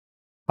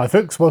Hi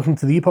folks, welcome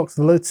to the Epochs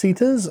of the Lotus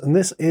Eaters, and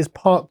this is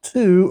part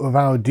 2 of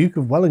our Duke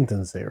of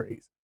Wellington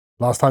series.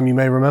 Last time, you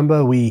may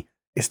remember, we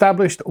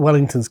established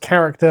Wellington's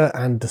character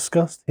and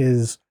discussed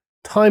his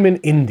time in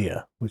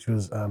India, which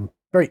was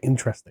very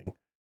interesting.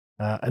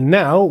 And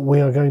now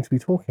we are going to be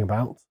talking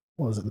about,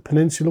 what was it, the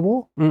Peninsular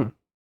War?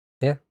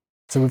 Yeah.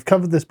 So we've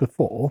covered this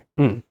before.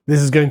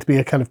 This is going to be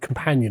a kind of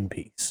companion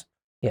piece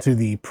to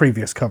the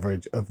previous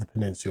coverage of the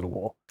Peninsular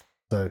War.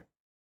 So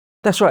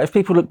that's right. If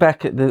people look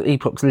back at the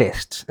Epochs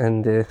list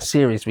and the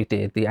series we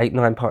did, the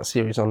 8-9-part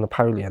series on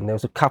Napoleon, there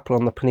was a couple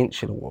on the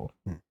Peninsular War.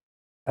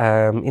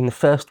 In the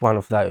first one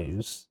of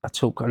those, I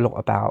talk a lot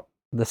about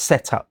the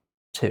setup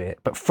to it,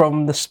 but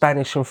from the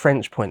Spanish and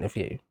French point of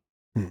view.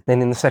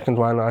 Then in the second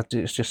one,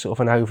 it's just sort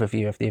of an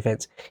overview of the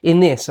events. In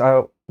this,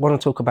 I want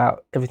to talk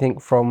about everything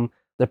from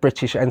the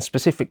British and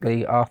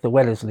specifically Arthur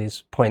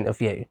Wellesley's point of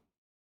view.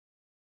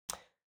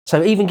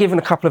 So even given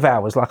a couple of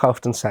hours, like I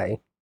often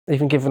say,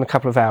 even given a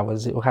couple of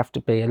hours, it will have to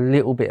be a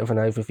little bit of an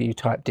overview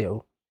type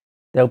deal.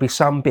 There'll be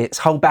some bits,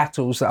 whole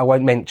battles that I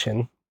won't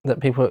mention,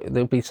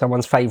 there'll be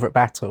someone's favourite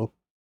battle.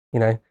 You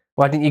know,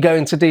 why didn't you go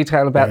into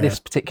detail about this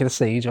particular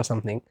siege or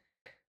something?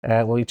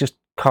 Well, you just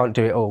can't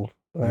do it all.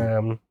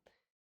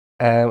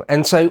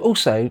 And so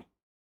also,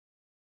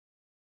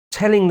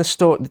 telling this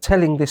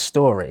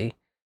story,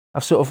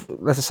 I've sort of,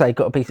 as I say,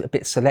 got to be a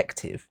bit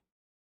selective.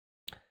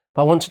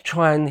 But I want to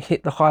try and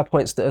hit the high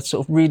points that are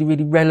sort of really,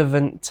 really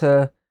relevant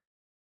to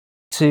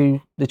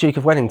the Duke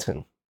of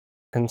Wellington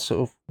and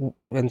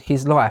and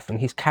his life and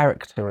his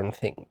character and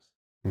things.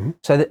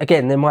 So that,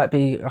 again, there might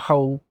be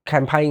whole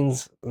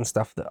campaigns and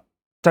stuff that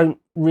don't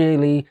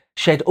really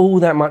shed all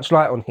that much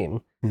light on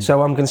him.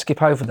 So I'm going to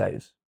skip over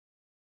those.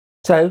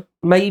 So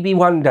maybe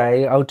one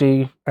day I'll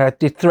did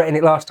threaten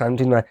it last time,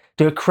 didn't I?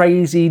 Do a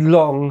crazy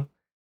long,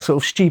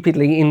 sort of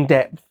stupidly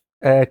in-depth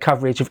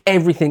coverage of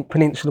everything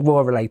Peninsular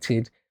War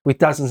related with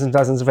dozens and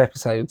dozens of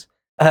episodes.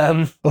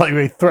 Like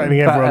we're threatening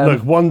everyone,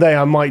 look, one day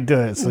I might do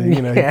it, so,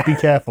 you know, be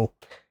careful.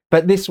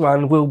 But this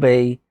one will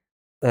be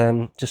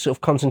just sort of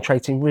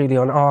concentrating really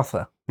on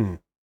Arthur.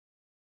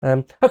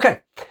 Okay,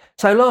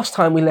 so last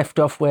time we left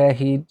off where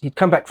he'd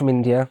come back from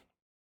India,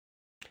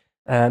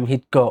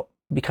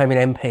 became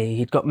an MP,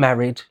 he'd got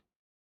married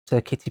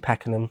to Kitty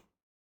Pakenham,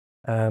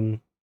 and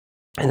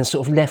then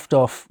sort of left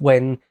off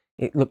when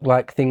it looked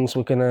like things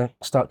were going to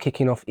start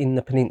kicking off in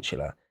the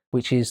peninsula,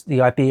 which is the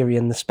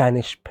Iberian, the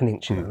Spanish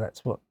peninsula.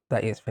 That's what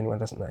that is, if anyone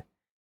doesn't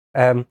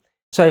know.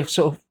 So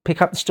sort of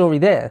pick up the story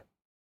there.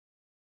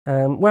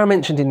 Where I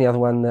mentioned in the other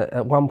one that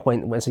at one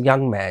point, as a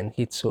young man,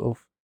 he'd sort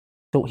of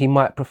thought he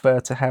might prefer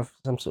to have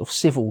some sort of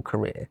civil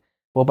career.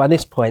 Well, by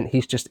this point,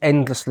 he's just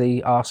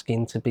endlessly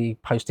asking to be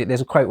posted.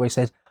 There's a quote where he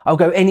says, "I'll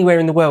go anywhere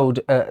in the world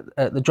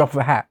at the drop of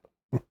a hat.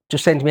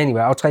 Just send me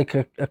anywhere. I'll take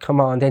a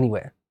command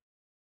anywhere."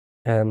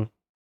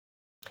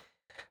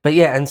 But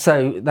yeah, and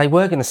so they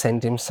were going to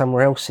send him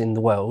somewhere else in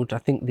the world. I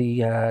think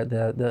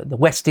the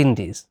West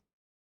Indies.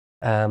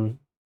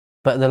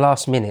 But at the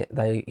last minute,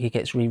 he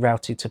gets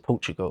rerouted to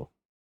Portugal.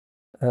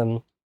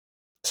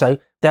 So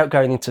without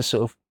going into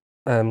sort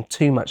of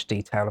too much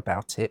detail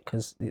about it,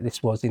 because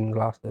this was in the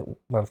last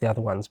one of the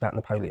other ones about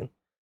Napoleon.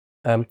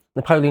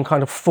 Napoleon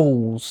kind of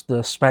fools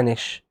the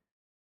Spanish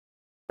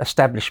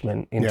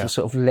establishment into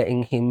sort of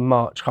letting him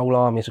march whole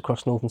armies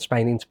across northern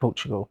Spain into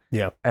Portugal.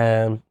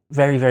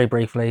 Very, very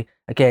briefly,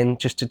 again,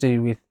 just to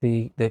do with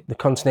the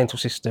continental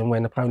system where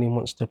Napoleon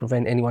wants to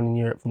prevent anyone in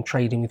Europe from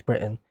trading with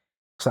Britain.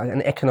 It's like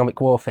an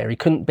economic warfare. He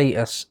couldn't beat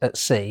us at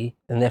sea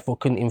and therefore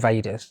couldn't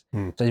invade us.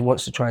 So he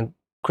wants to try and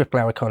cripple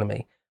our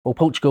economy. Well,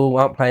 Portugal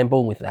aren't playing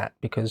ball with that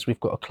because we've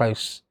got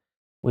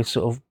we're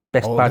sort of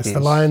best buddies. Oldest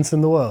alliance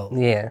in the world.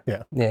 Yeah.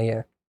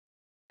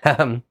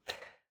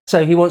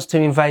 So he wants to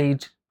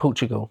invade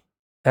Portugal.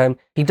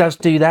 He does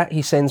do that.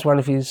 He sends one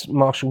of his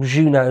Marshal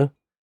Junot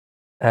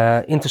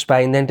into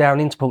Spain, then down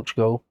into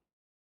Portugal.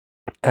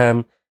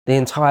 The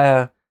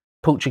entire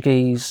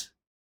Portuguese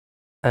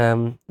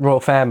royal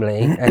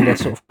family and their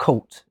sort of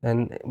court,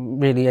 and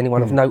really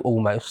anyone of note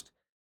almost,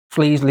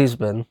 flees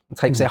Lisbon and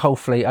takes their whole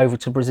fleet over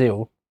to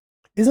Brazil.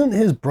 Isn't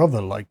his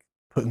brother like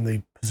put in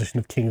the position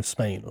of King of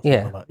Spain or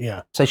something like that?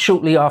 Yeah. So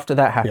shortly after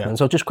that happens,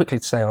 or just quickly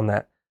to say on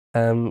that,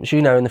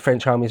 Junot and the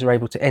French armies are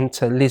able to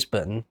enter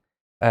Lisbon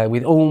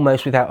with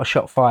almost without a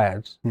shot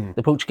fired.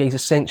 The Portuguese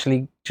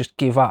essentially just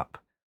give up.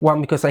 One,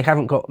 because they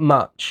haven't got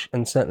much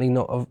and certainly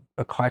not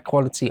a high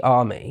quality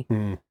army.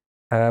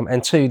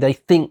 And two, they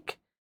think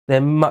they're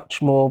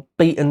much more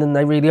beaten than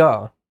they really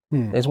are.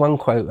 There's one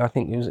quote, I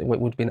think it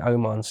would have been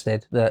Oman,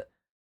 said that,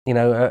 you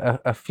know,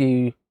 a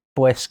few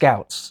Boy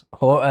Scouts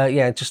or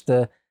just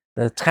the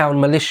town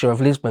militia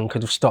of Lisbon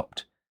could have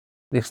stopped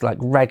this like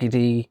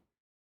raggedy,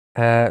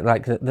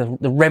 like the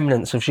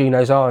remnants of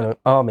Junot's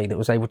army that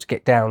was able to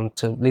get down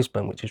to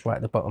Lisbon, which is right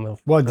at the bottom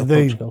of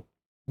Portugal.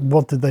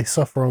 What did they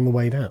suffer on the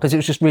way down? Because it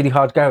was just really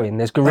hard going.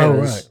 There's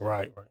guerrillas. Oh,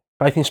 right.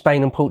 Both in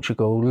Spain and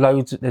Portugal,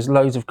 there's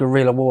loads of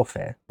guerrilla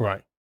warfare.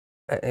 Right.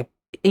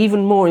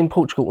 Even more in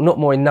Portugal, not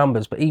more in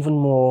numbers, but even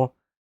more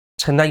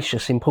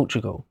tenacious in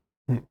Portugal.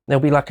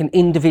 There'll be like an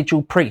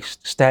individual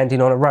priest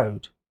standing on a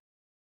road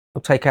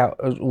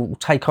will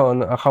take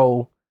on a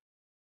whole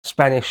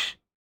Spanish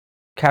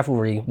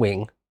cavalry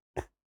wing.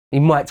 He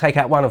might take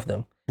out one of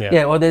them.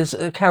 Yeah, or there's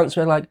accounts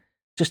where like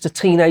just a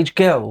teenage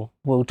girl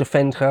will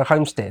defend her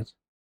homestead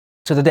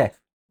to the death.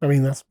 I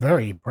mean, that's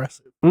very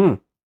impressive.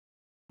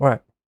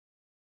 Right.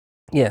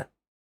 Yeah.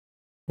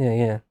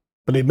 Yeah.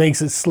 But it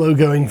makes it slow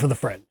going for the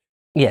French.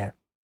 Yeah.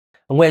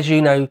 And whereas,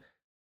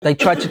 they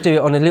tried to do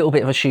it on a little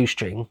bit of a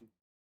shoestring.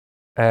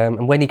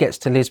 And when he gets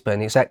to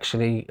Lisbon, it's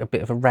actually a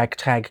bit of a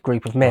ragtag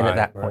group of men at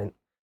that point.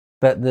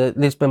 But the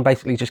Lisbon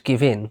basically just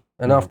give in.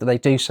 And after they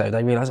do so,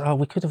 they realise,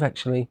 we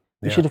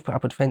should have put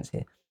up a defence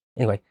here.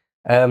 Anyway,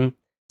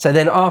 so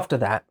then after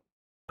that,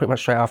 pretty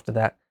much straight after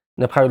that,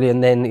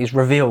 Napoleon then is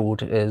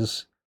revealed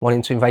as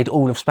wanting to invade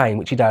all of Spain,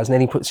 which he does. And then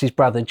he puts his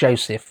brother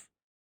Joseph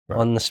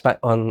on the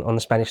on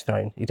the Spanish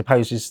throne. He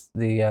deposes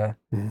the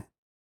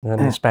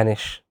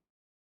Spanish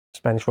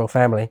royal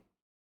family.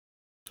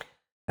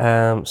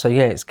 So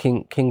yeah, it's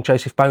King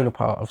Joseph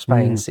Bonaparte of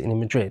Spain sitting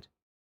in Madrid.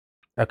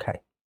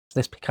 Okay, so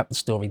let's pick up the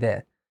story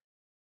there.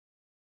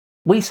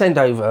 We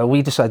decide,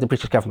 the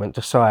British government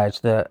decide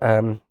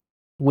that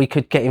we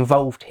could get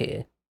involved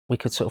here. We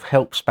could sort of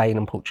help Spain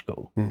and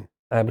Portugal.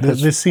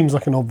 Because this seems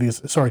like an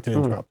obvious, sorry to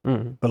interrupt,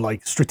 but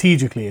like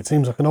strategically, it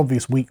seems like an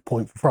obvious weak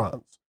point for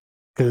France,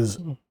 because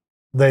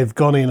they've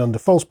gone in under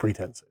false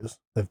pretenses.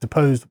 They've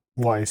deposed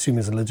what I assume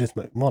is a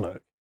legitimate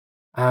monarch,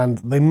 and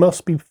they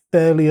must be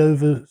fairly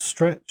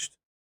overstretched,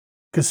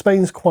 because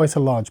Spain's quite a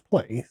large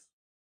place.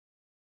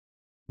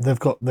 They're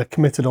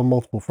committed on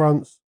multiple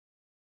fronts.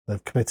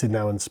 They've committed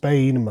now in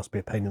Spain. It must be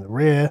a pain in the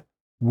rear.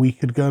 We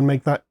could go and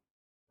make that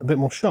a bit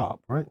more sharp,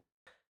 right?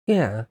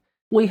 Yeah.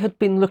 We had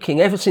been looking,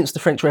 ever since the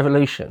French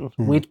Revolution,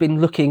 we'd been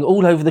looking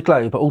all over the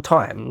globe at all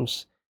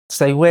times to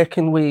say, where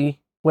can we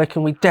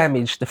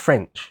damage the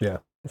French,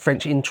 the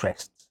French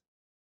interests?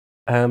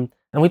 And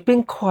we'd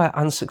been quite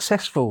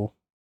unsuccessful,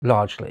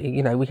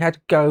 largely. We had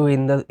to go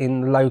in the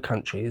Low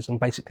Countries and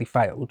basically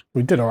failed.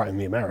 We did all right in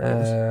the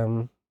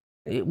Americas.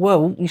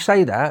 Well, you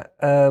say that.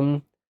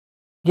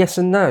 Yes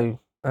and no.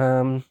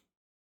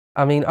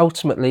 I mean,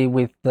 ultimately,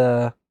 with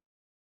the...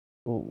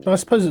 I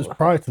suppose it was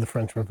prior to the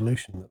French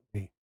Revolution that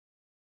we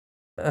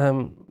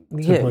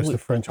took most of the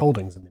French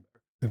holdings in the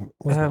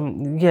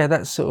Americas, yeah,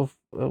 that's sort of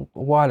a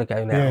while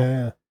ago now.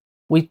 Yeah.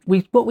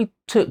 What we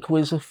took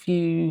was a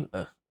few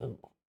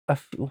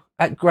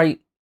at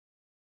great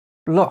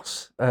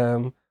loss,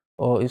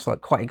 or it's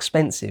like quite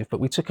expensive. But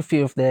we took a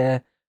few of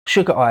their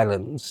sugar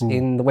islands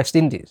in the West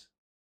Indies.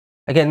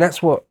 Again,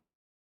 that's what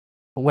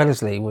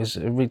Wellesley was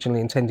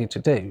originally intended to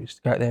do: is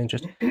to go out there and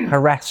just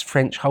harass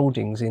French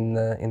holdings in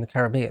the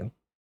Caribbean.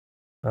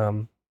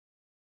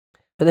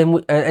 But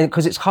then,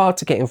 because it's hard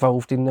to get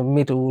involved in the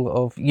middle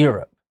of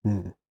Europe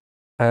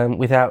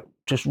without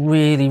just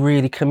really,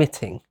 really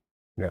committing.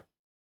 Yeah.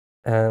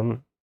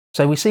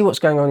 So we see what's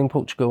going on in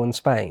Portugal and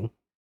Spain,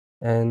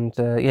 and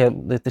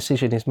the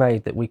decision is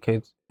made that we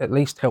could at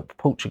least help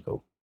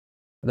Portugal,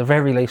 at the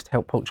very least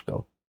help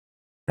Portugal.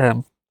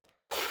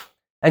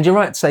 And you're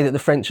right to say that the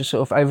French are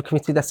sort of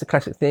overcommitted. That's the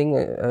classic thing.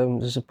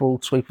 There's a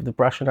broad sweep of the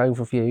brush and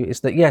overview. Is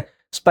that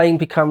Spain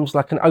becomes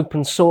like an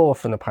open sore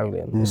for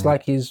Napoleon. It's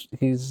like his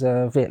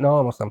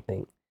Vietnam or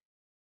something.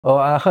 Or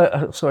I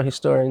saw a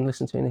historian,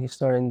 listened to a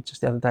historian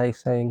just the other day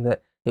saying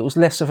that it was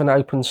less of an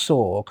open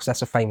sore, because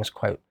that's a famous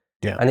quote.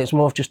 Yeah. And it's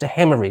more of just a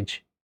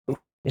hemorrhage.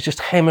 It's just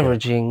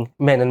hemorrhaging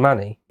men and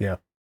money. Yeah.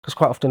 Because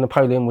quite often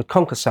Napoleon would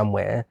conquer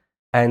somewhere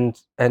and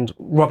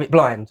rob it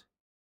blind.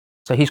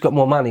 So he's got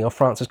more money, or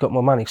France has got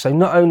more money. So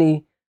not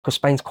only, because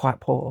Spain's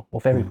quite poor,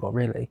 or very poor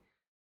really,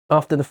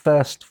 after the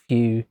first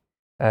few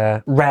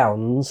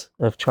rounds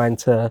of trying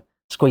to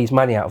squeeze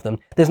money out of them,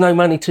 there's no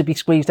money to be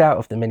squeezed out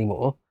of them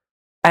anymore.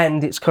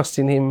 And it's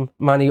costing him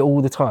money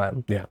all the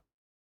time. Yeah.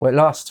 Well, it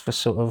lasts for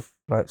sort of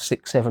like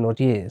 6-7 odd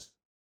years.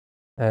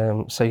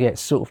 So yeah, it's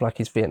sort of like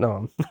his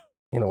Vietnam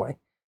in a way.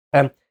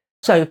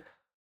 So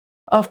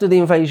after the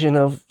invasion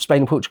of Spain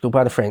and Portugal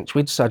by the French,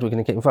 we decided we're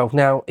going to get involved.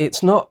 Now,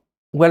 it's not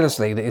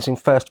Wellesley that is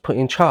first put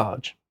in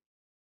charge,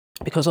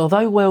 because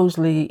although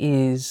Wellesley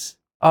is,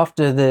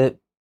 after the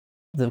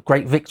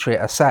great victory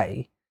at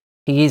Assaye,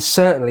 he is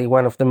certainly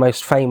one of the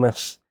most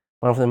famous,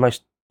 one of the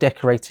most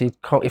decorated,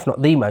 if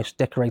not the most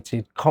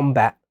decorated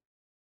combat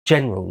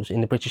generals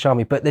in the British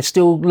Army. But there's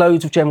still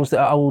loads of generals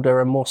that are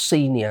older and more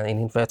senior, in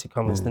inverted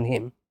commas, than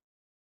him.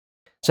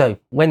 So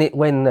when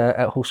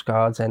at Horse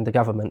Guards and the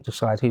government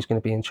decide who's going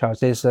to be in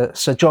charge, there's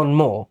Sir John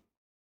Moore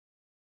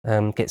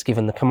gets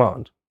given the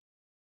command.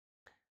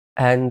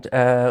 And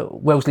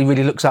Wellesley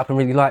really looks up to and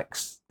really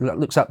likes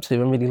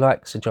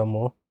Sir John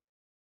Moore.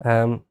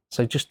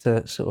 So just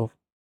to sort of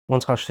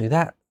montage through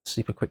that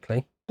super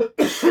quickly,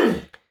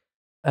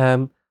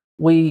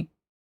 we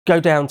go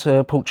down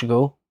to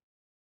Portugal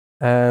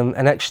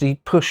and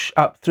actually push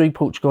up through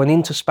Portugal and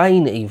into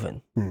Spain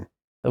even.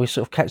 So we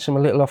sort of catch them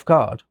a little off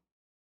guard,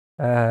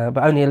 but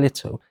only a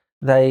little.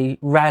 They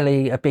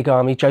rally a big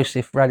army.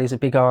 Joseph rallies a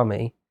big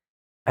army,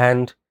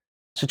 and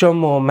Sir John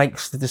Moore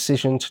makes the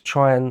decision to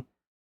try and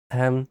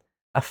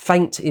a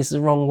feint is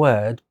the wrong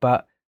word,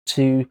 but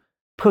to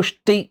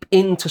pushed deep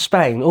into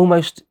Spain,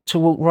 almost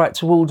right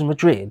towards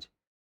Madrid,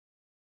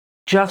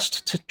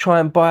 just to try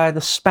and buy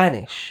the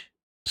Spanish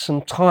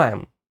some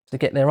time to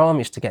get their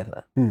armies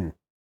together. And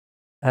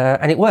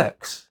it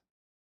works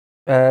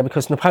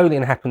because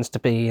Napoleon happens to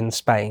be in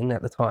Spain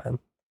at the time,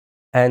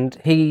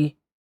 and he,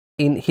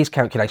 in his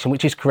calculation,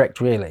 which is correct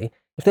really,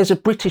 if there's a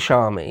British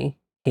army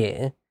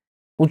here,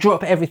 we'll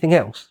drop everything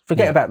else.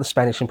 Forget about the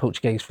Spanish and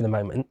Portuguese for the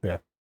moment.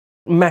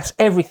 Mass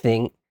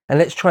everything, and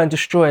let's try and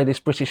destroy this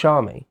British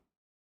army.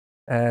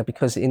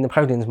 Because in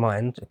Napoleon's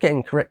mind,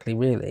 again correctly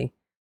really,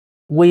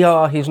 we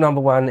are his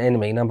number one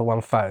enemy, number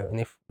one foe.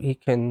 And if he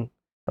can,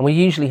 and we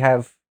usually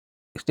have,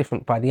 it's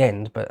different by the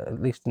end, but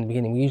at least in the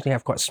beginning, we usually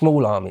have quite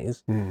small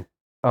armies,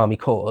 army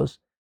corps.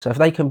 So if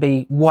they can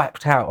be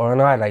wiped out or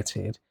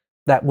annihilated,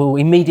 that will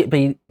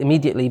immediately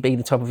be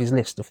the top of his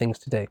list of things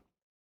to do.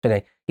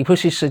 So he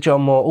pushes Sir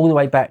John Moore all the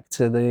way back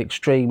to the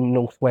extreme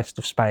northwest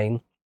of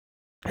Spain,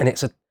 and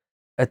it's a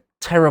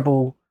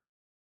terrible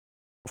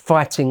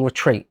fighting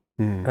retreat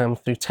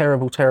through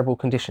terrible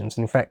conditions.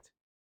 And in fact,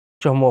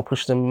 John Moore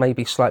pushed them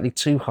maybe slightly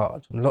too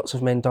hard, and lots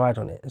of men died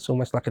on it. It's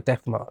almost like a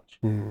death march.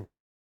 Anyway,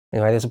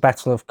 there's a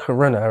Battle of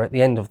Corunna at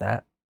the end of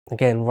that,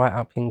 again, right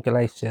up in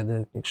Galicia,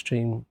 the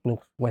extreme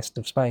northwest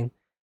of Spain.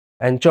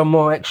 And John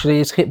Moore actually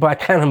is hit by a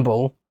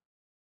cannonball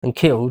and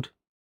killed.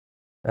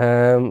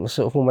 Sort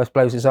of almost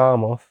blows his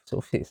arm off,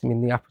 sort of hits him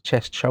in the upper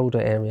chest, shoulder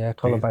area,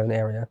 collarbone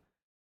area,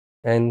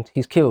 and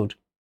he's killed.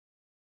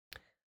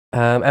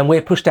 And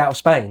we're pushed out of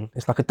Spain.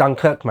 It's like a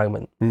Dunkirk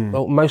moment.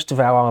 Well, most of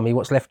our army,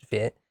 what's left of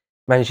it,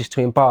 manages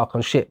to embark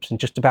on ships and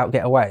just about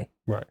get away.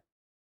 Right.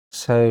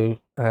 So,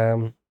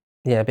 a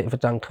bit of a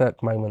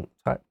Dunkirk moment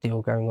type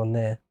deal going on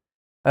there.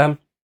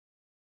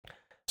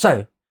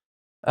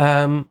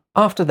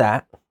 After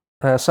that,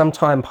 some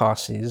time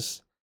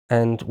passes,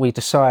 and we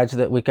decide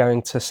that we're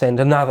going to send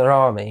another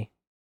army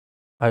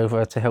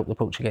over to help the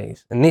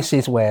Portuguese. And this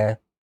is where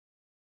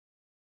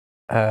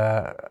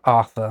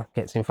Arthur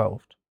gets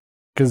involved.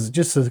 Because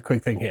just as a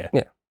quick thing here,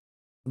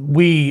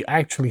 we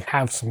actually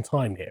have some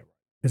time here.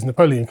 Because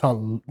Napoleon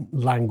can't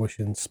languish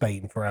in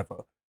Spain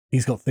forever.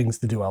 He's got things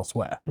to do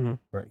elsewhere.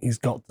 Right? He's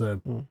got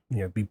to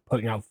be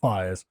putting out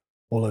fires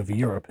all over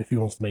Europe if he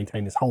wants to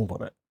maintain his hold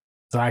on it.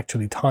 So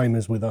actually time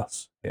is with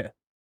us here.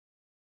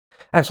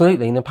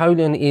 Absolutely.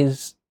 Napoleon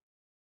is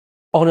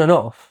on and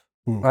off,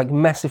 like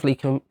massively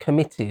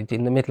committed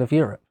in the middle of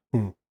Europe.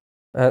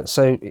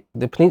 So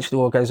the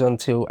Peninsular War goes on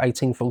until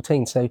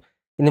 1814. So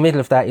in the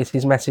middle of that is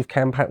his massive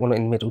campaign, well, not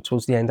in the middle,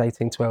 towards the end,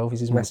 1812, is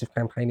his massive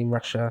campaign in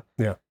Russia.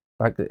 Yeah.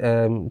 Like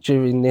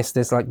during this,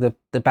 there's like the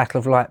Battle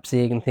of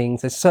Leipzig and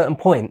things. There's certain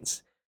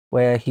points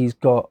where he's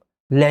got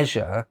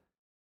leisure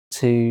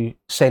to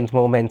send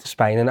more men to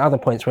Spain, and other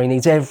points where he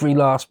needs every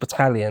last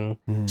battalion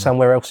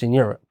somewhere else in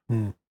Europe.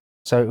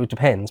 So it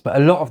depends. But a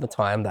lot of the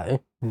time,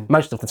 though,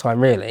 most of the time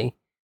really,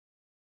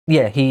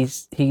 he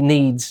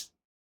needs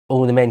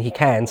all the men he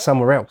can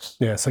somewhere else.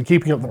 Yeah, so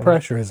keeping up the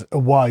pressure is a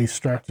wise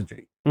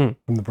strategy from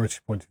the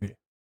British point of view.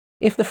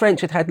 If the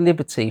French had had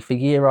liberty for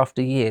year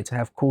after year to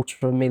have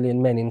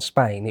 250,000 men in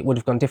Spain, it would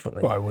have gone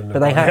differently. Well, I wouldn't but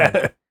they have.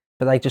 haven't.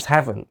 But they just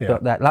haven't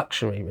got that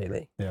luxury,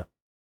 really. Yeah.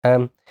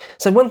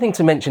 So one thing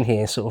to mention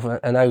here, sort of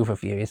an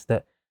overview, is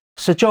that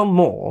Sir John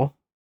Moore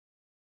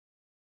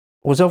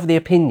was of the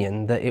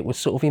opinion that it was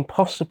sort of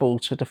impossible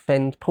to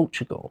defend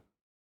Portugal.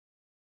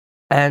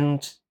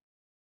 And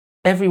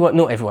everyone,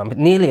 not everyone, but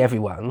nearly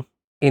everyone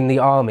in the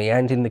army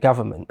and in the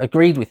government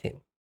agreed with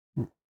him.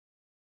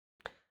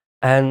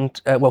 And,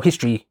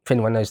 history, if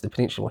anyone knows the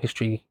Peninsular War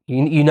history,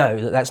 you know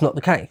that that's not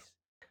the case.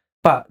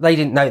 But they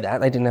didn't know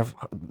that. They didn't have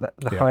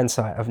the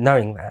hindsight of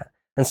knowing that.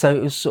 And so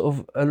it was sort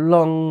of a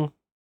long,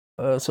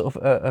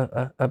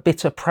 a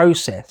bitter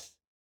process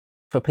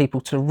for people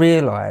to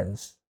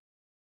realise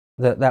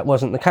that that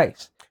wasn't the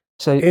case.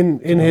 So in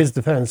his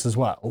defence as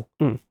well,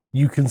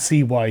 you can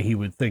see why he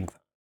would think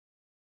that.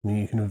 I mean,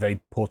 you can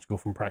invade Portugal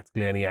from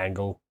practically any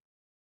angle.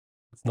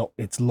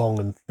 It's long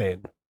and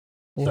thin.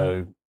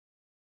 So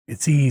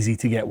it's easy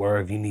to get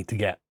wherever you need to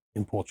get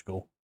in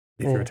Portugal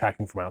if you're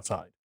attacking from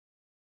outside.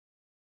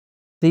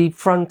 The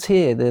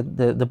frontier,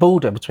 the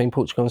border between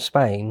Portugal and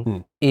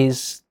Spain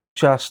is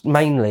just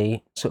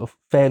mainly sort of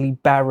fairly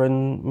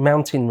barren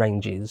mountain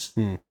ranges.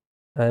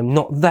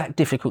 Not that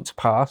difficult to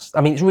pass.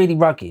 I mean, it's really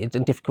rugged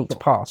and difficult to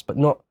pass, but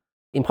not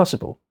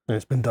impossible. And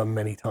it's been done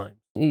many times.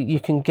 You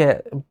can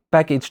get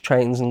baggage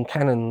trains and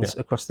cannons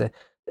across there.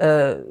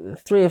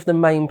 Three of the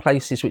main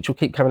places, which will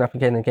keep coming up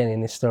again and again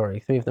in this story,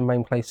 three of the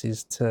main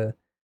places that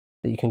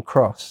you can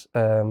cross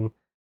are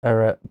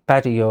at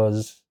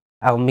Badajoz,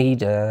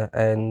 Almeida,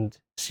 and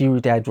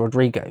Ciudad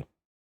Rodrigo.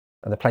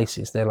 Are the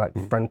places. They're like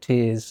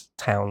frontiers,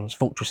 towns,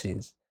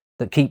 fortresses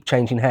that keep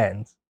changing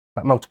hands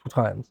like multiple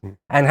times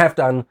and have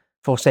done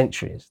for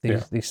centuries.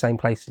 These same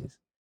places.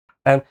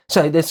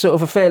 So there's sort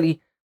of a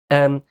fairly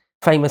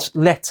famous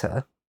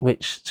letter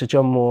which Sir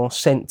John Moore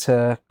sent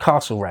to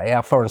Castlereagh,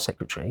 our Foreign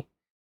Secretary,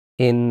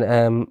 in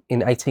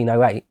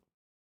 1808,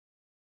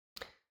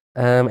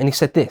 and he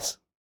said this: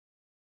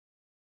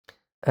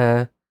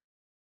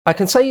 I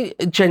can say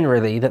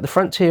generally that the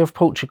frontier of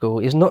Portugal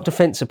is not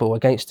defensible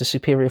against a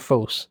superior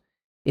force.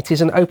 It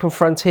is an open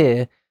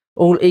frontier,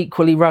 all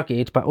equally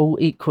rugged, but all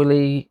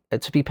equally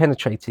to be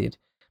penetrated.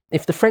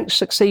 If the French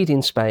succeed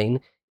in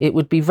Spain, it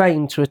would be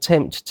vain to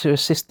attempt to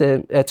resist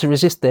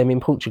them in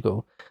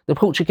Portugal. The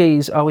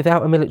Portuguese are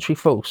without a military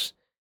force.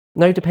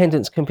 No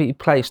dependence can be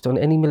placed on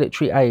any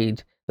military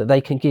aid that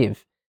they can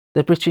give.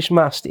 The British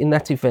must, in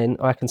that event,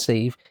 I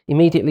conceive,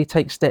 immediately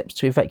take steps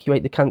to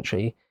evacuate the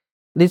country.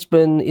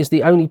 Lisbon is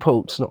the only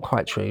port, it's not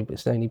quite true, but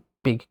it's the only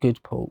big,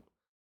 good port,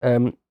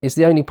 is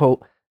the only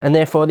port, and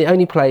therefore the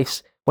only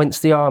place whence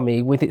the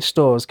army with its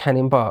stores can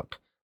embark.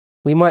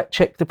 We might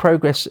check the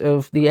progress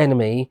of the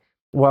enemy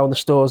while the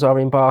stores are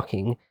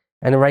embarking,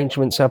 and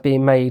arrangements are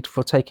being made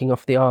for taking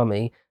off the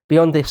army.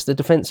 Beyond this, the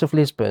defence of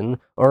Lisbon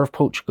or of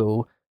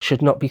Portugal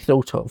should not be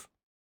thought of.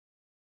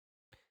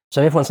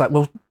 So everyone's like,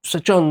 well, so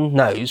John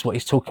knows what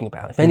he's talking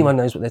about. If anyone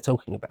knows what they're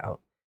talking about,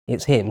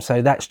 it's him.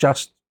 So that's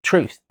just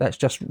truth. That's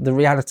just the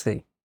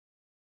reality.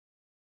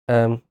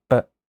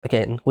 But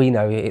again, we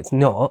know it's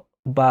not.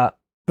 But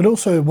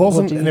also, it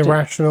wasn't an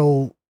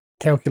irrational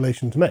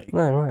calculation to make.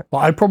 No, right.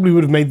 Well, I probably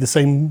would have made the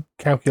same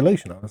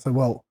calculation. I said,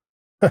 well,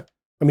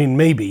 I mean,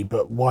 maybe,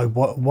 but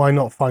why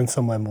not find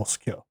somewhere more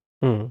secure?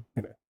 Mm.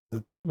 You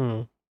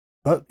know,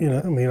 but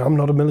I mean, I'm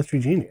not a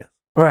military genius,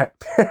 right?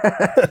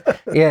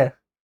 Yeah.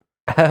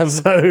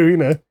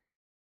 So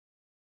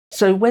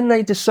So when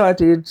they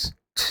decided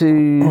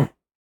to,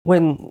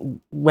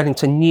 when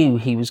Wellington knew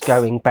he was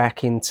going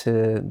back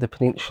into the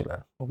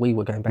peninsula, or we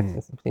were going back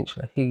into the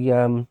peninsula, he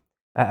at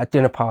a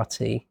dinner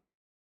party,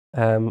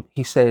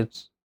 he said,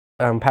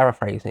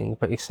 paraphrasing,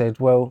 but he said,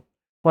 well,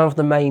 one of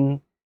the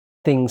main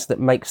things that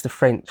makes the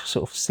French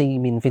sort of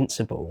seem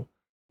invincible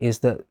is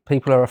that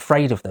people are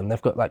afraid of them.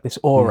 They've got like this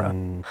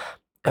aura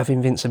of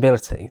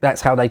invincibility.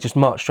 That's how they just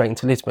march straight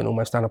into Lisbon,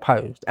 almost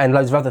unopposed, and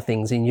loads of other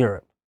things in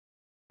Europe.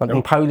 Like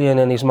Napoleon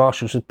and his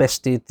marshals had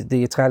bested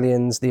the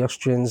Italians, the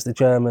Austrians, the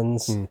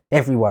Germans,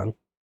 everyone.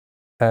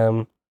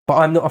 But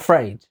I'm not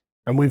afraid.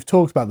 And we've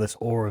talked about this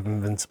aura of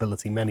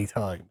invincibility many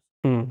times,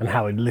 and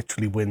how it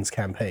literally wins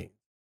campaigns.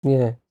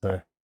 Yeah.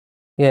 So.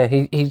 Yeah,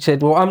 he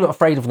said, well, I'm not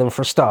afraid of them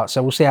for a start,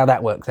 so we'll see how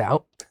that works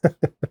out.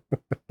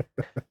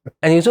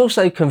 And he was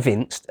also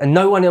convinced, and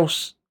no one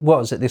else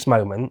was at this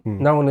moment,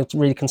 no one had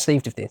really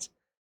conceived of this,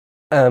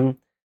 that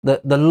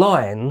the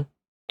line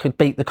could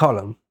beat the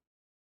column.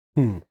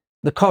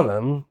 The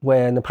column,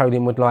 where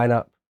Napoleon would line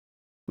up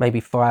maybe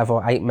 5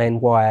 or 8 men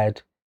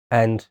wide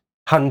and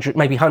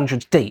maybe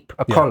hundreds deep,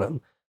 a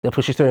column that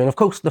pushes through. And of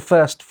course, the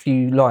first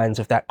few lines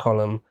of that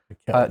column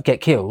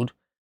get killed.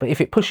 But if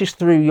it pushes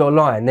through your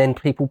line, then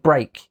people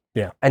break.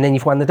 Yeah. And then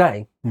you've won the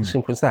day.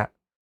 Simple as that.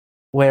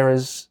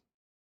 Whereas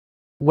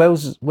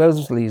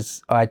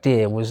Wellesley's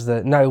idea was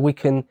that, no, we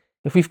can,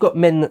 if we've got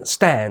men that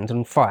stand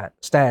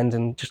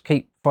and just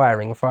keep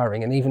firing and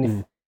firing, and even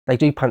if they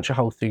do punch a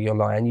hole through your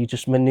line, you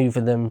just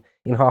maneuver them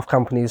in half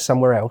companies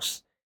somewhere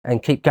else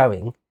and keep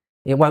going,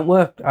 it won't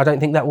work. I don't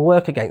think that will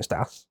work against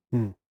us.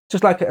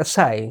 Just like at a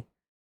say,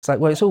 it's like,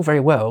 well, it's all very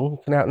well, you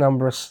can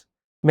outnumber us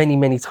many,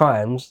 many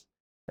times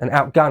and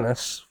outgun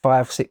us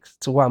 5-6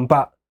 to 1,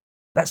 but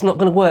that's not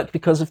going to work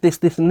because of this,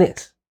 this, and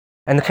this.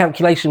 And the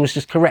calculation was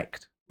just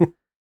correct.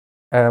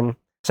 So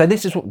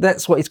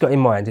that's what he's got in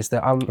mind, is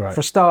that for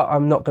a start,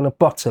 I'm not going to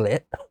bottle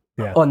it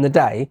on the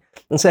day,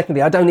 and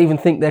secondly, I don't even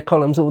think their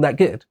column's all that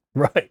good.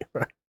 Right.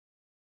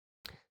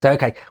 So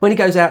okay, when he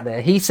goes out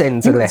there, he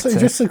sends a letter. So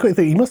just a quick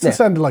thing, he must have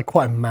sounded like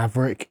quite a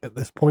maverick at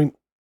this point,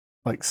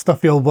 like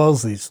stuffy old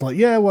Wellesley's like,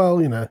 yeah, well,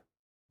 I'm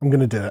going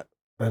to do it,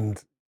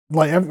 and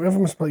like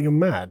everyone's like, you're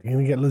mad, you're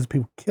going to get loads of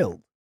people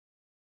killed.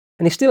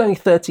 And he's still only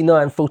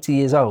 39, 40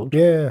 years old.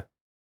 Yeah.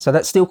 So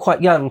that's still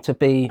quite young to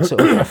be sort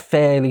of a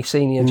fairly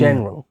senior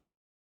general.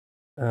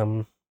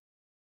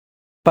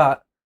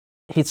 But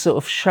he'd sort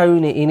of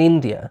shown it in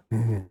India,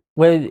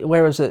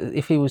 whereas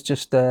if he was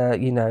just,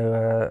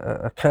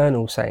 a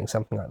colonel saying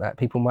something like that,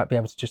 people might be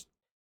able to just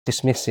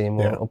dismiss him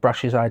or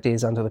brush his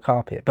ideas under the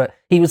carpet. But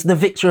he was the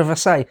victor of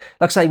Versailles.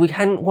 Like I say, we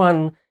hadn't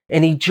won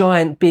any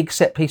giant, big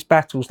set-piece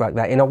battles like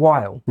that in a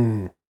while.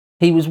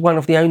 He was one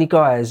of the only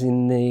guys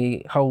in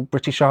the whole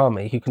British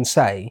Army who can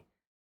say,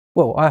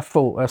 well, I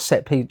fought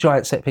a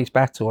giant set-piece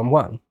battle and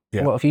won.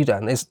 Yeah. What have you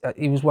done?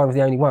 He was one of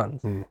the only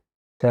ones.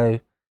 So,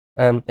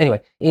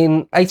 anyway,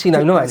 in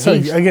 1809...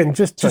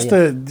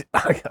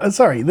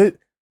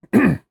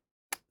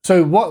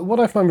 So what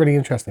I find really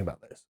interesting about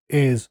this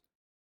is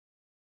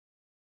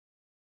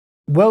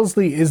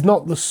Wellesley is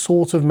not the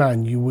sort of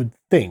man you would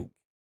think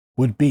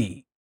would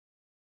be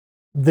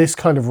this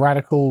kind of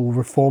radical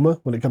reformer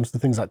when it comes to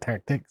things like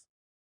tactics.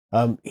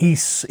 He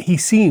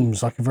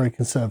seems like a very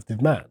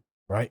conservative man,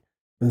 right?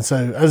 And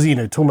so, as you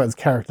know, talking about his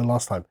character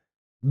last time,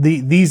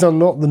 these are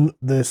not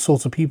the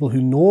sorts of people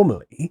who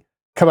normally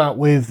come out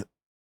with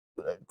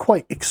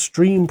quite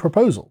extreme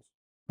proposals,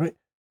 right?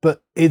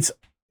 But it's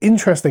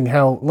interesting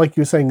how, like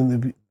you were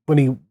saying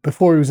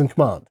before he was in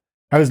command,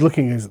 I was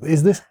looking,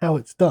 is this how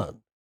it's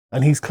done?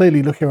 And he's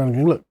clearly looking around and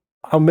going, look,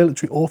 our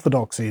military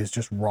orthodoxy is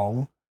just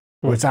wrong,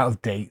 or it's out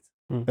of date,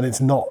 and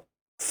it's not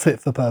fit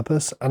for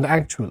purpose, and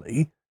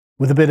actually,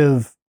 with a bit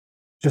of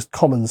just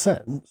common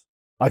sense,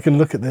 I can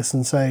look at this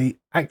and say,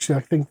 actually,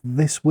 I think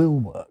this will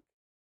work.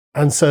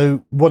 And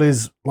so what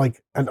is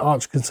like an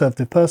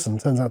arch-conservative person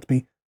turns out to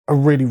be a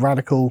really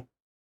radical,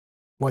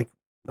 like,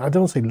 I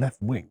don't want to say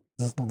left wing.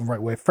 That's not the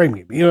right way of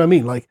framing it, but you know what I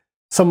mean? Like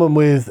someone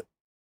with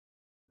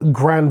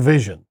grand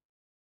vision,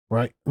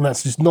 right? And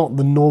that's just not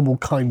the normal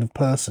kind of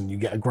person you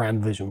get a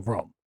grand vision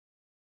from.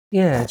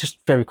 Yeah, just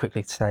very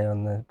quickly to say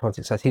on the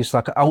politics side, he was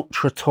like an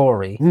ultra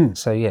Tory.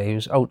 So yeah, he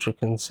was ultra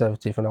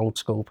conservative and old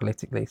school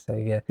politically. So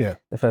yeah,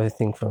 the furthest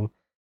thing from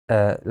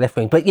left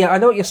wing. But yeah, I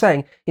know what you're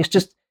saying. It's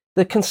just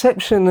the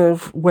conception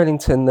of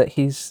Wellington that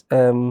he's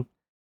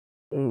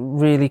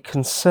really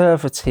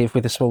conservative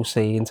with a small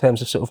c in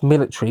terms of sort of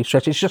military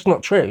strategy. It's just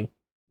not true.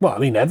 Well, I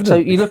mean,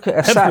 evidently. So you look at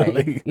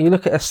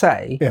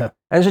Assay, and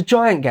it's a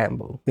giant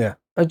gamble. Yeah.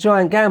 A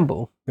giant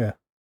gamble. Yeah.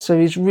 So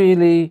he's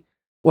really,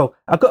 well,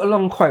 I've got a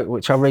long quote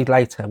which I'll read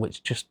later,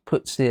 which just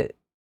puts it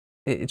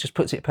just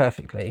puts it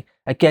perfectly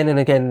again and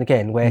again and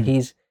again, where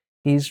he's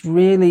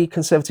really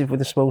conservative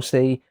with a small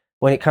c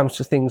when it comes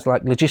to things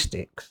like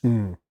logistics.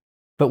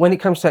 But when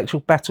it comes to actual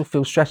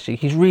battlefield strategy,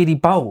 he's really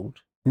bold.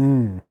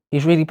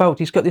 He's really bold.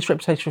 He's got this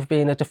reputation for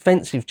being a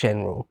defensive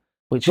general,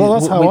 which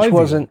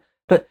wasn't.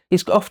 But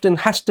he's often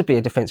has to be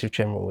a defensive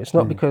general. It's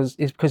not because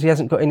he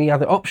hasn't got any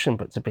other option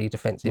but to be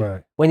defensive.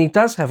 Right. When he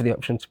does have the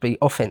option to be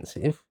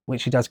offensive,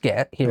 which he does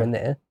get here and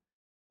there,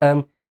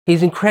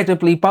 he's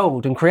incredibly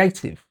bold and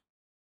creative.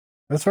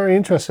 That's very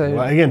interesting.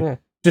 So, again,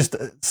 just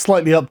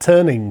slightly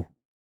upturning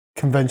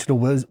conventional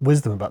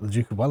wisdom about the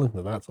Duke of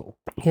Wellington. That's all.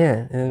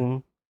 Yeah,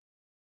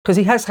 because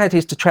he has had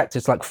his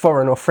detractors, like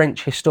foreign or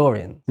French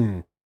historians,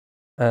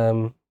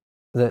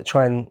 that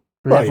try and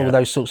level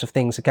those sorts of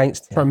things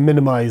against him. Try and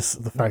minimise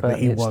the fact that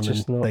he won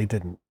and they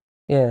didn't.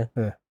 Yeah.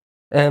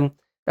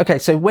 Okay,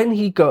 so when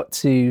he got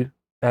his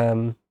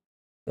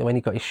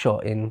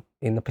shot in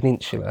the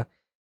peninsula,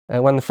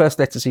 one of the first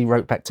letters he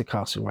wrote back to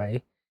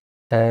Castlereagh,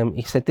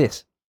 he said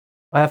this: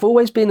 "I have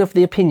always been of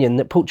the opinion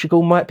that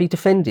Portugal might be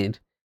defended,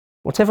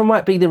 whatever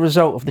might be the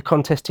result of the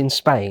contest in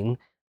Spain,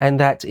 and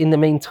that, in the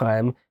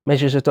meantime,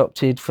 measures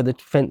adopted for the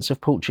defence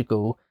of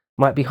Portugal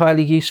might be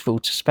highly useful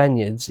to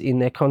Spaniards in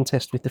their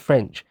contest with the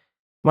French.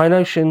 My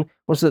notion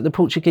was that the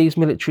Portuguese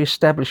military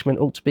establishment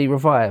ought to be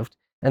revived,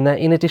 and that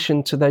in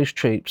addition to those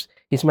troops,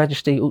 His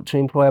Majesty ought to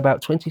employ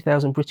about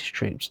 20,000 British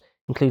troops,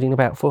 including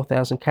about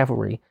 4,000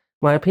 cavalry.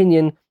 My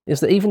opinion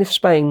is that even if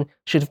Spain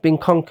should have been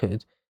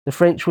conquered, the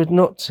French would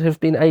not have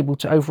been able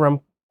to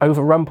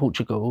overrun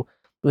Portugal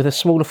with a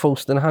smaller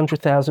force than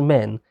 100,000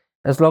 men,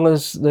 as long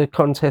as the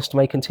contest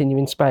may continue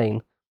in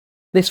Spain.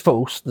 This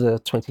force, the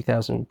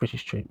 20,000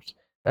 British troops,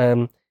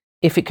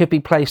 if it could be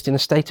placed in a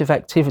state of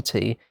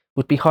activity,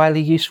 would be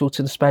highly useful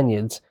to the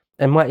Spaniards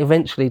and might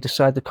eventually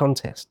decide the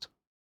contest."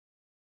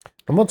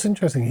 And what's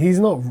interesting, he's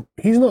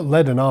not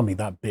led an army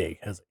that big,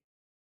 has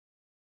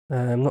he?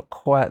 Not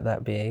quite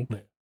that big.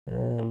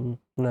 No.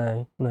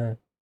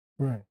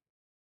 Right.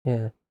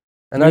 Yeah.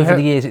 And over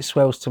the years, it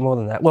swells to more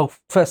than that. Well,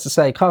 first to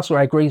say,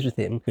 Castlereagh agrees with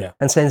him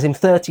and sends him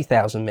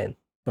 30,000 men.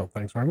 Oh,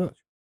 thanks very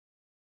much.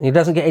 And he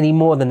doesn't get any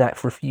more than that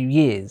for a few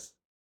years.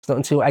 It's not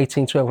until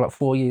 1812, like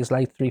 4 years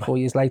later, 3-4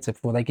 years later,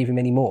 before they give him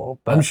any more.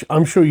 But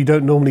I'm sure you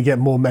don't normally get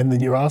more men than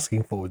you're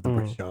asking for with the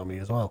British Army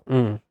as well.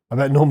 I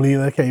bet normally,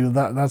 okay,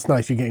 that's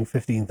nice, you're getting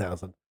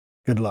 15,000.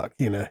 Good luck,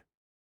 you know.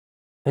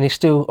 And he's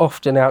still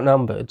often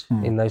outnumbered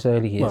in those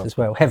early years as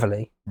well,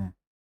 heavily.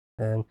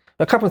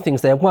 A couple of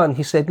things there. One,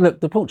 he said, look,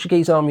 the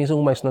Portuguese army is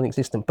almost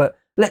non-existent, but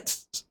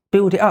let's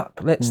build it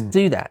up. Let's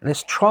do that.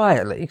 Let's try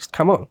at least.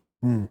 Come on.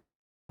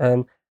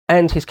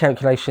 And his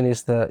calculation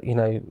is that, you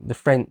know, the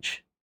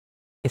French,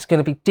 it's going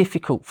to be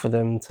difficult for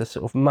them to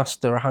sort of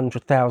muster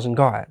 100,000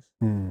 guys.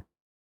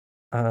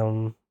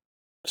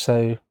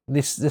 So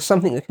there's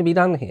something that can be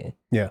done here.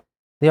 Yeah.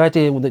 The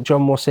idea that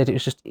John Moore said it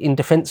was just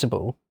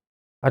indefensible,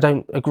 I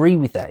don't agree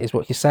with that, is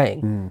what he's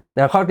saying.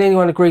 Now, hardly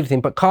anyone agreed with him,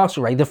 but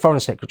Castlereagh, the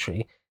Foreign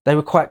Secretary, they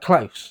were quite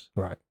close.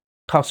 Right.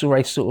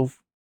 Castlereagh sort of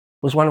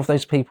was one of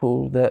those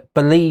people that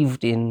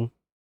believed in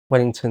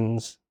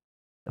Wellington's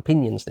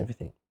opinions and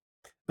everything.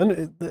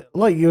 And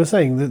like you were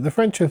saying, the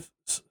French have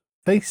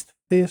faced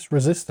fierce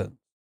resistance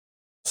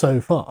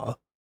so far.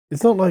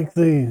 It's not like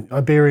the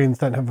Iberians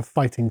don't have a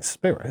fighting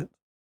spirit,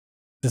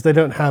 just they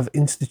don't have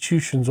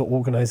institutions or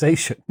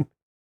organisation.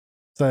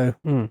 So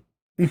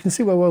you can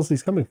see where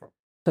Wellesley's coming from.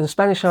 So the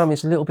Spanish army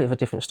is a little bit of a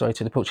different story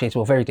to the Portuguese,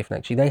 well, very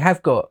different actually. They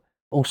have got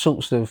all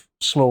sorts of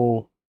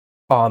small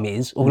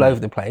armies all over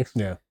the place.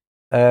 Yeah.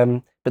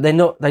 But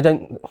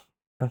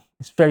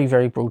it's very,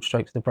 very broad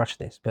strokes to brush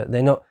this, but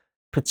they're not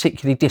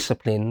particularly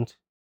disciplined.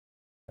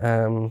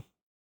 They're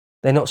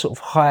not sort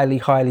of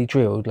highly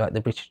drilled like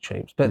the British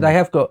troops, but they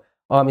have got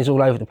armies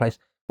all over the place.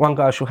 One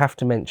guy I shall have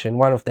to mention,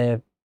 one of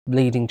their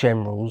leading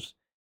generals,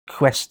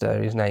 Cuesta,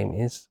 his name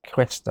is,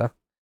 Cuesta,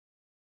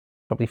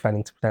 probably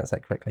failing to pronounce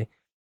that correctly,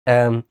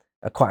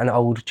 quite an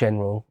old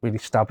general, really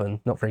stubborn,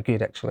 not very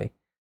good actually.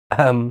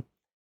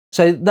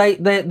 So they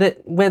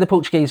where the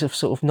Portuguese have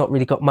sort of not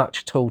really got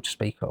much at all to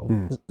speak of,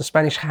 the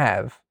Spanish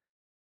have.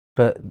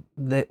 but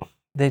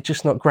they're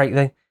just not great.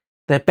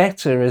 They're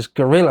better as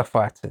guerrilla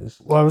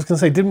fighters. Well, I was going to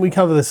say, didn't we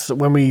cover this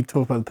when we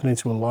talked about the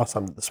Peninsula last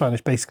time? The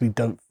Spanish basically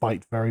don't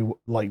fight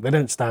they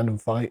don't stand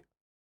and fight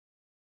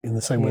in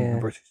the same way that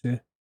the British do.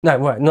 No,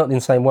 right, not in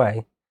the same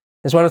way.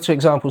 There's one or two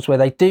examples where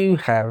they do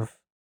have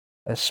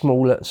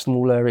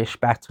smaller-ish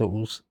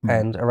battles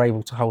and are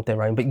able to hold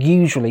their own, but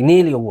usually,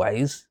 nearly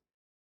always,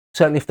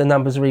 certainly if the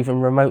numbers are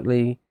even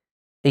remotely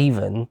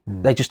even,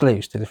 they just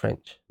lose to the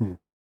French.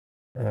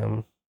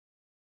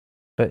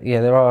 But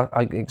yeah, there are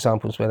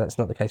examples where that's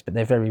not the case, but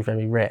they're very,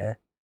 very rare.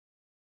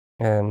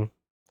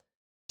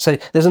 So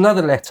there's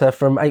another letter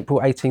from April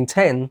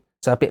 1810,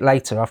 so a bit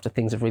later after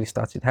things have really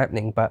started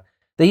happening, but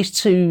these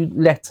two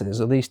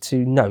letters, or these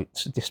two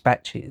notes,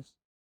 dispatches,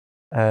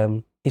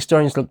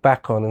 historians look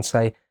back on and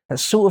say,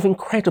 that's sort of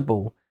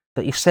incredible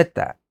that he said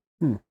that,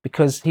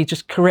 because he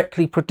just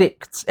correctly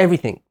predicts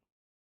everything.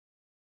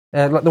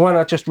 Like the one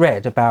I just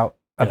read about,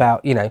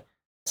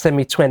 send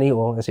me 20,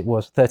 or as it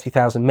was,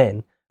 30,000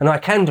 men, and I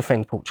can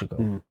defend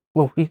Portugal.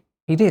 Well,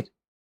 he did,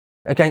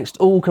 against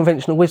all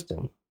conventional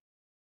wisdom.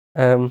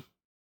 But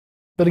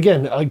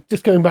again,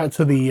 just going back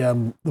to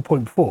the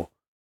point before,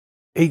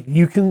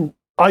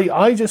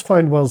 I just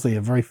find Wellesley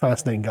a very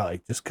fascinating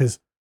guy, just because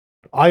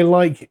I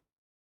like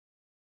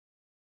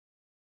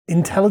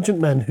intelligent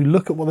men who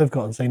look at what they've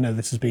got and say, no,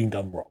 this is being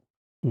done wrong.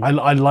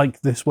 I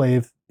like this way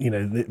of,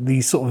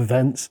 these sort of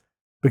events,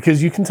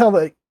 because you can tell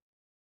that,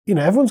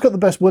 everyone's got the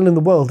best will in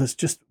the world. It's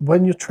just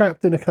when you're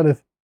trapped in a kind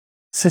of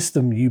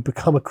system, you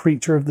become a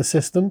creature of the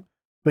system,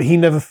 but he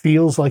never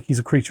feels like he's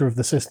a creature of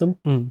the system.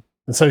 And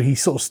so he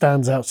sort of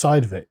stands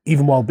outside of it,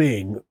 even while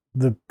being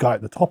the guy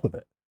at the top of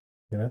it.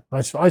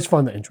 I just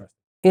find that interesting.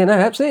 Yeah, no,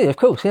 absolutely, of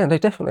course. Yeah, no,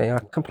 definitely. I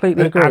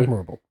completely agree.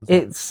 Admirable.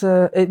 It's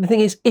the thing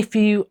is, if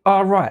you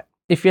are right,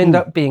 if you end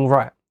up being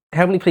right,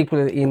 how many people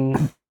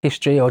in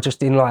history or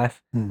just in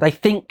life, they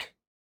think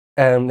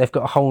they've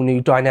got a whole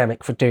new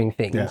dynamic for doing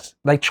things. Yeah.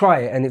 They try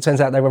it and it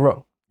turns out they were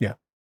wrong. Yeah.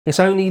 It's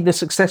only the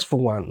successful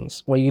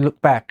ones where you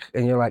look back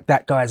and you're like,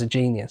 that guy's a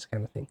genius,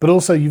 kind of thing. But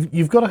also,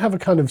 you've got to have a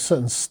kind of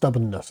certain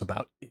stubbornness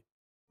about you,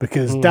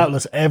 because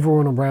doubtless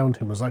everyone around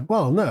him was like,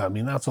 well, no, I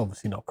mean, that's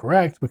obviously not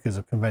correct because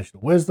of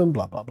conventional wisdom,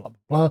 blah, blah, blah,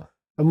 blah, blah.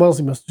 And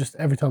Wellesley must just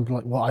every time be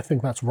like, well, I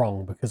think that's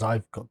wrong because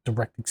I've got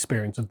direct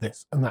experience of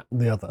this and that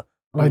and the other.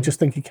 And I just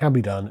think it can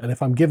be done. And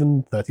if I'm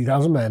given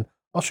 30,000 men,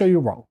 I'll show you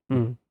wrong.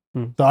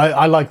 So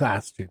I like that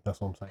attitude.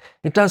 That's what I'm saying.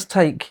 It does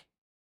take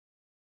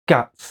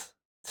guts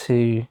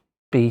to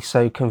be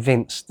so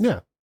convinced.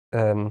 Yeah.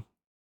 I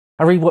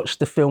rewatched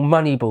the film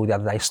Moneyball the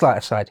other day. Slight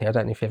aside here, I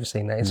don't know if you've ever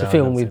seen that. It's a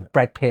film with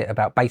Brad Pitt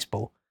about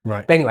baseball.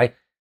 Right. But anyway,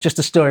 just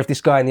a story of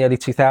this guy in the early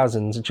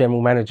 2000s, a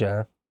general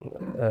manager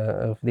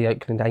of the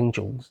Oakland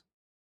Angels.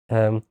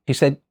 He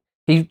said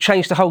he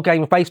changed the whole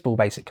game of baseball,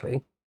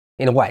 basically,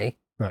 in a way.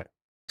 Right.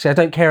 So I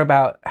don't care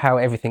about how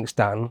everything's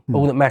done.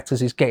 All that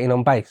matters is getting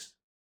on base,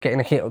 getting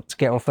a hit to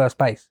get on first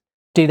base.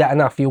 Do that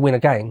enough, you'll win a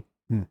game.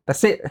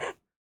 That's it.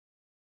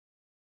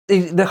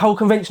 The whole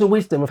conventional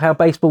wisdom of how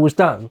baseball was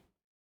done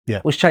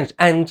was changed.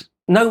 And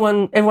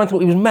everyone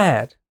thought he was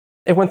mad.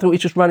 Everyone thought he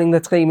was just running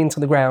the team into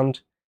the ground.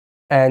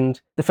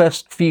 And the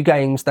first few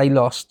games they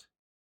lost.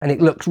 And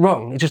it looked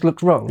wrong. It just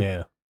looked wrong.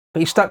 Yeah. But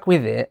he stuck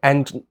with it.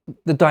 And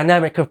the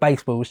dynamic of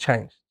baseball was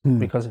changed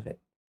because of it.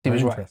 He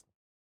was right.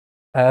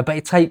 But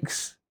it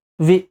takes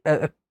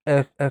a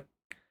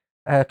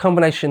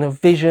combination of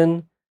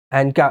vision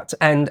and gut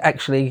and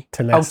actually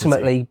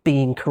ultimately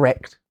being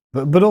correct.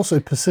 But also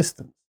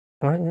persistence.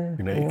 Right,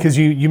 yeah. Because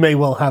you may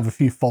well have a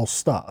few false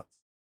starts,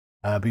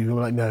 but you're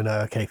like, no,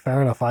 okay,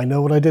 fair enough. I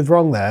know what I did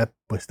wrong there.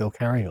 We're still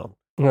carrying on.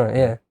 Right,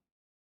 yeah.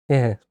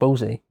 Yeah, it's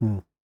ballsy.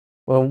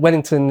 Well,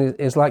 Wellington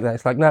is like that.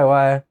 It's like, no,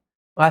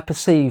 I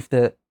perceive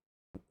that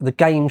the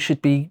game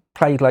should be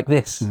played like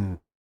this.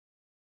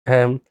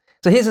 So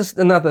here's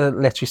another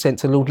letter he sent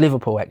to Lord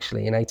Liverpool,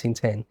 actually, in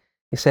 1810.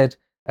 He said,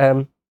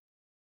 I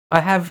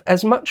have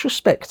as much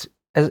respect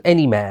as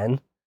any man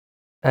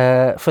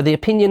for the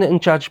opinion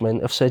and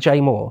judgment of Sir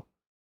J. Moore,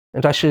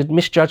 and I should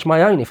misjudge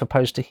my own if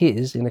opposed to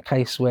his in a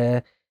case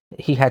where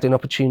he had an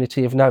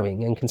opportunity of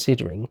knowing and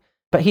considering.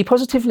 But he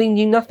positively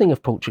knew nothing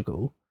of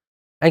Portugal,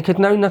 and could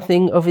know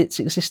nothing of its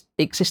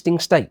existing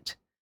state.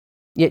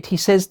 Yet he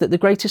says that the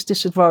greatest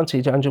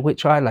disadvantage under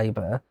which I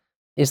labour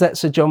is that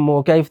Sir John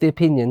Moore gave the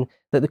opinion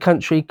that the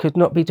country could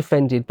not be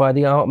defended by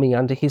the army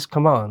under his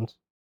command.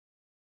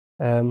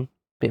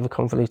 Bit of a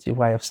convoluted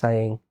way of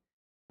saying,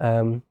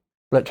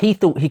 look, he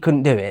thought he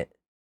couldn't do it,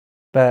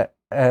 but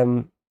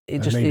it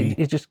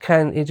just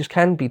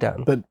can be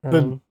done. But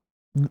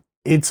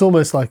it's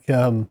almost like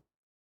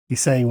he's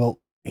saying,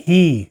 well,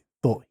 he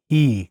thought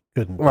he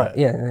couldn't do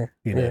it.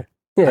 Yeah.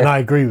 And I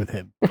agree with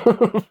him.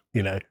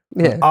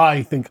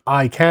 I think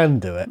I can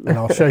do it, and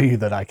I'll show you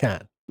that I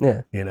can.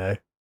 Yeah.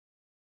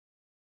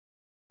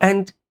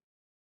 And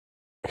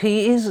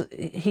he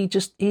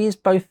is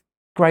both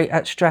great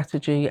at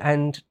strategy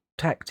and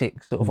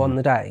tactics, sort of on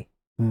the day.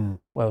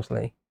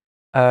 Wellesley.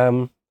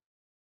 All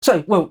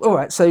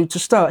right. So to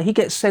start, he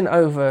gets sent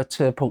over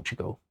to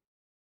Portugal,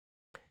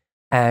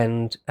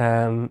 and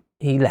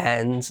he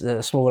lands,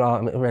 a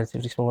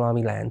relatively small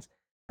army lands,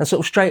 and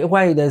sort of straight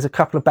away there's a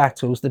couple of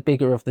battles. The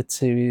bigger of the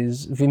two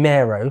is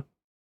Battle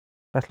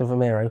of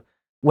Vimero,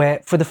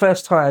 where for the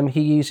first time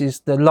he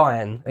uses the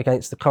lion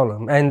against the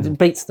column and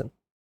beats them.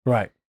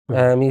 Right.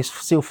 He's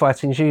still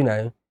fighting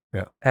Juno.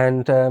 Yeah.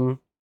 And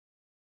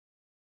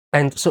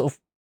sort of,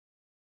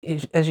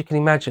 as you can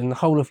imagine, the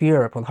whole of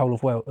Europe or the whole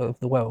of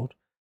the world,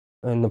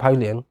 and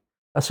Napoleon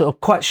are sort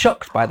of quite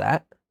shocked by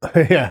that.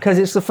 Yeah. Because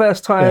it's the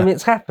first time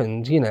it's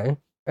happened, you know.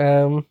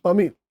 I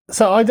mean,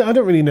 so I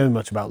don't really know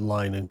much about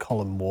line and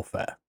column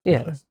warfare.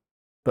 Yeah.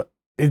 But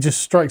it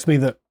just strikes me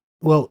that,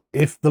 well,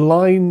 if the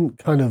line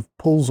kind of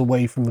pulls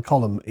away from the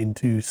column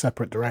into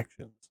separate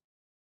directions,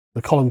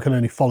 the column can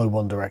only follow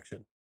one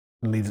direction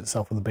and leaves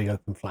itself with a big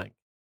open flank.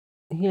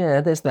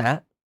 Yeah, there's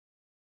that.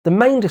 The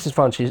main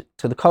disadvantage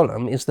to the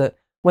column is that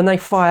when they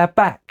fire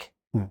back,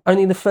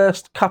 only the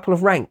first couple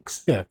of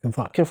ranks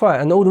can fire,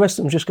 and all the rest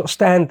of them just got to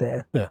stand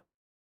there. Yeah.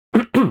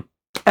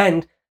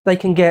 And they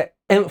can get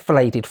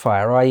enfiladed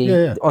fire,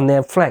 i.e. on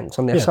their flanks,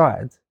 on their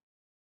sides.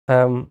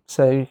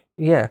 So,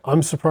 yeah.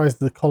 I'm surprised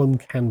the column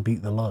can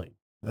beat the line.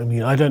 I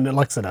mean, I don't know,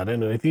 like I said, I don't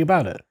know anything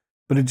about it,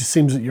 but it just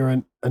seems that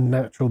you're a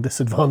natural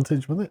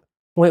disadvantage with it.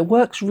 Well, it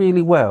works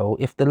really well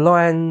if the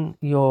line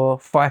you're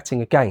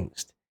fighting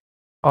against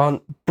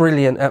aren't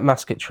brilliant at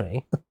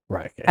musketry.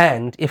 Right. Okay.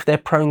 And if they're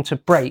prone to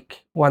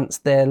break once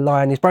their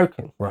line is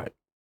broken. Right.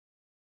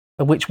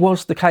 Which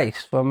was the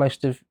case for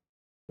most of,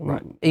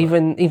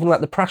 even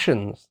like the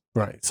Prussians.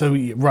 Right. So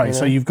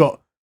so you've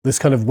got this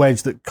kind of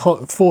wedge that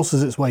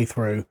forces its way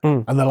through,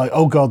 and they're like,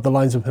 "Oh God, the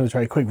lines are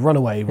penetrated! Quick, run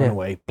away, run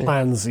away!"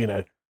 Plans,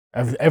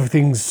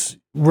 everything's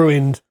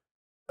ruined.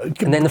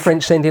 And then the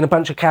French send in a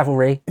bunch of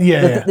cavalry.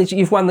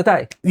 You've won the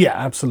day. Yeah,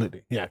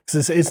 absolutely. Yeah,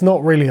 because it's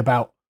not really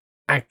about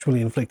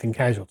actually inflicting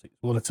casualties.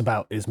 What it's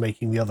about is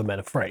making the other men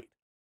afraid,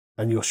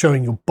 and you're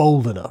showing you're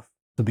bold enough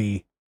to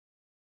be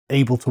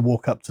able to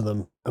walk up to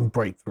them and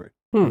break through.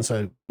 And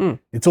so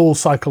it's all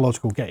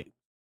psychological game.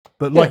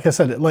 But like I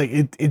said,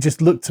 it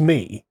just looked to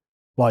me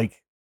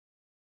like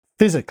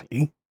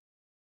physically,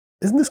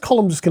 isn't this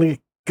column just going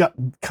to get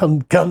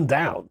gunned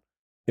down?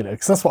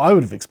 Because that's what I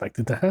would have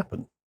expected to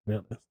happen. To be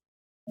honest.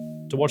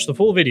 To watch the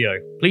full video,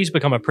 please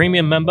become a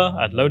premium member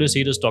at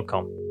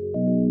lotuseaters.com.